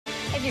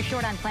Cutting you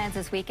short on plans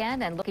this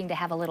weekend and looking to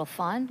have a little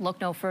fun?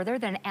 Look no further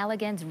than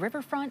Allegan's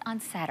Riverfront on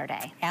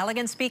Saturday.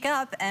 Allegan Speak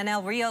Up and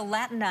El Rio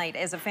Latin Night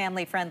is a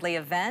family-friendly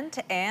event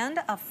and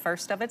a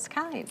first of its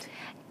kind.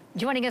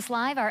 Joining us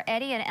live are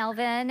Eddie and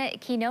Elvin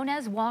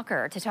Quinones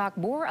Walker to talk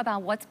more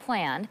about what's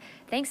planned.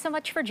 Thanks so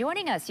much for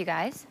joining us, you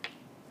guys.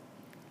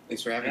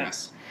 Thanks for having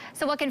us.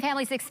 So what can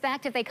families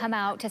expect if they come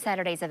out to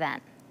Saturday's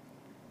event?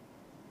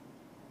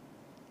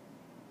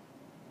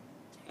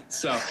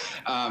 So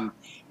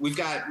we've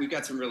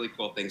got some really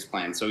cool things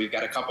planned. So we've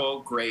got a couple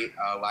great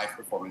live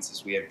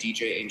performances. We have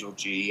DJ Angel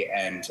G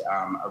and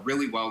a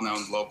really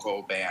well-known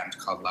local band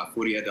called La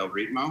Furia del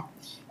Ritmo.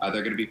 They're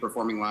going to be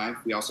performing live.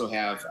 We also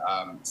have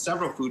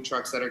several food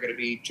trucks that are going to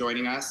be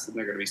joining us, and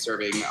they're going to be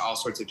serving all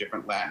sorts of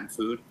different Latin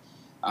food.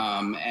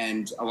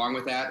 And along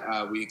with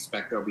that, we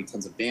expect there'll be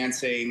tons of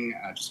dancing,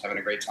 just having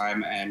a great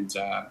time. And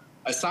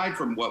aside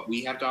from what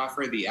we have to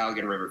offer, the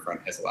Allegan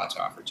Riverfront has a lot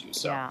to offer too.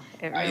 So, yeah,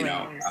 it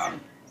really is.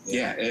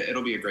 Yeah,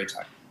 it'll be a great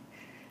time.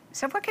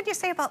 So what could you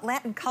say about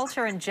Latin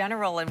culture in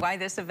general and why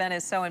this event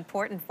is so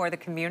important for the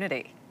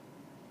community?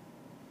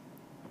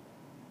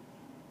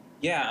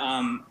 Yeah,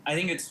 I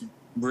think it's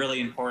really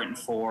important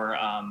for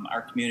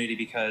our community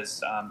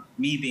because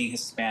me being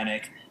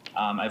Hispanic,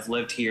 I've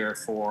lived here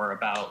for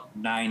about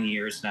 9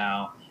 years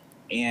now,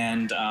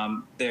 and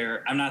I'm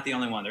not the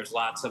only one. There's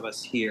lots of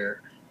us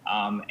here,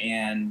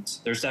 and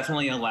there's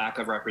definitely a lack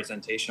of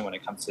representation when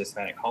it comes to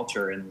Hispanic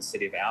culture in the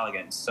city of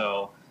Allegan.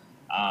 So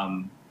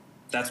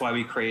that's why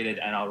we created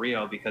El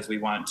Rio, because we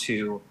want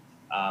to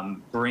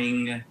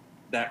bring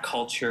that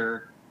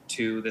culture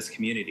to this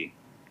community.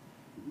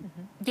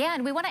 Mm-hmm. Yeah,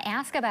 and we want to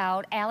ask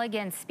about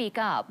Allegan Speak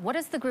Up. What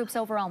is the group's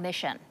overall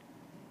mission?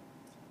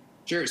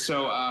 Sure.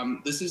 So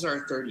this is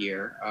our third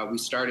year. We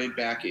started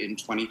back in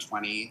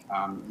 2020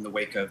 in the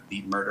wake of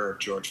the murder of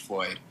George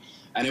Floyd.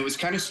 And it was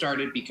kind of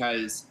started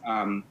because,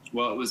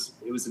 well, it was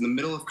in the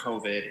middle of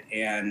COVID.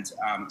 And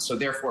so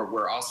therefore,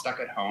 we're all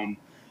stuck at home.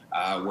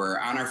 We're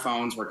on our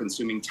phones, we're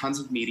consuming tons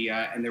of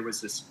media, and there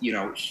was this,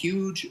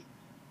 huge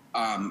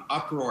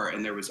uproar,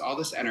 and there was all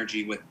this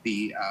energy with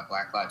the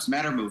Black Lives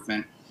Matter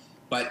movement.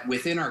 But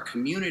within our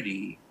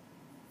community,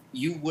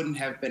 you wouldn't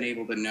have been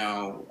able to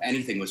know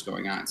anything was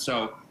going on.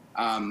 So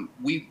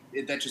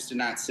that just did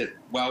not sit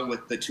well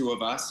with the two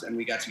of us, and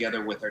we got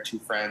together with our two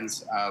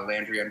friends,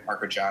 Landria and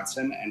Parker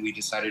Johnson, and we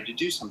decided to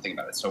do something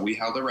about it. So we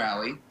held a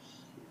rally.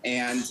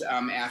 And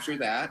after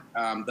that,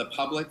 the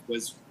public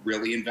was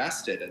really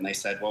invested, and they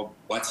said, well,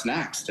 what's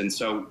next? And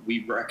so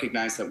we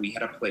recognized that we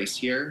had a place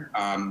here.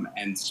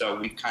 And so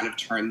we kind of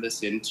turned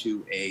this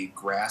into a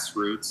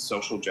grassroots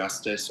social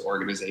justice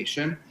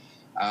organization.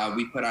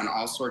 We put on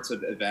all sorts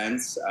of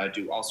events,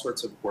 do all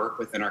sorts of work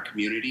within our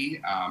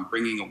community,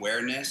 bringing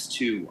awareness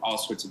to all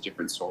sorts of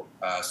different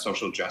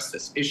social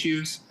justice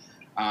issues.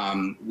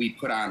 We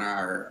put on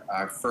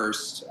our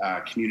first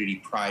community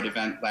pride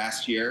event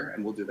last year,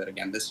 and we'll do that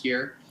again this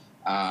year,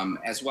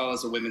 as well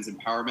as a women's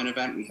empowerment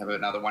event. We have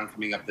another one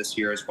coming up this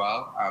year as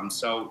well.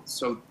 So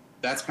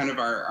that's kind of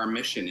our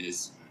mission,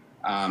 is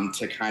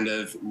to kind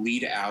of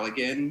lead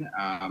Allegan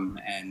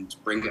and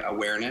bring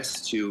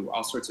awareness to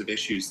all sorts of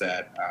issues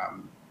that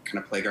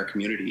kind of plague our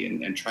community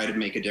and try to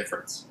make a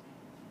difference.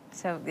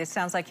 So it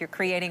sounds like you're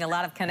creating a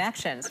lot of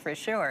connections for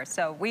sure.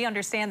 So we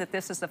understand that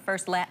this is the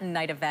first Latin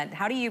Night event.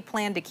 How do you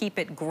plan to keep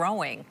it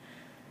growing?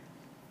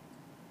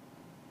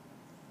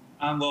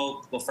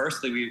 Well,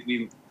 firstly,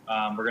 we're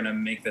going to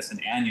make this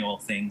an annual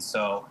thing.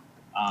 So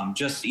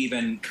just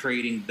even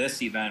creating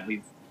this event,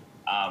 we've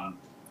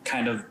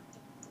kind of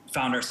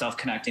found ourselves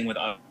connecting with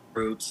other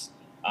groups,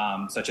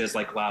 such as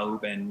like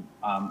Lauben,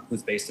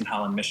 who's based in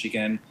Holland,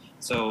 Michigan.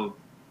 So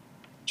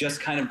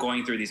just kind of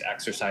going through these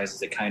exercises,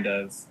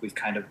 we've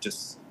kind of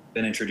just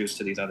been introduced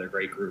to these other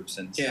great groups.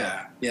 And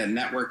yeah,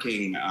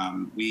 networking.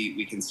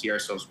 We can see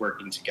ourselves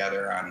working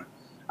together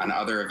on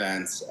other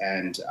events,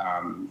 and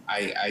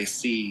I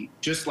see,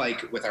 just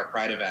like with our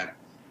Pride event,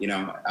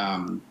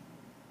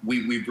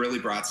 we've really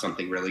brought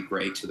something really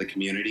great to the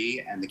community,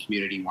 and the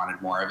community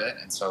wanted more of it,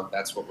 and so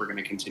that's what we're going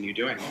to continue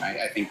doing. And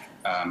I think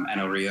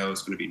El Rio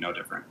is going to be no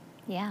different.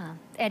 Yeah.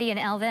 Eddie and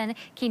Elvin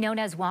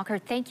Quinones Walker,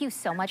 thank you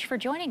so much for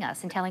joining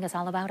us and telling us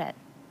all about it.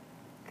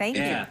 Thank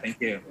you. Yeah, thank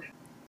you.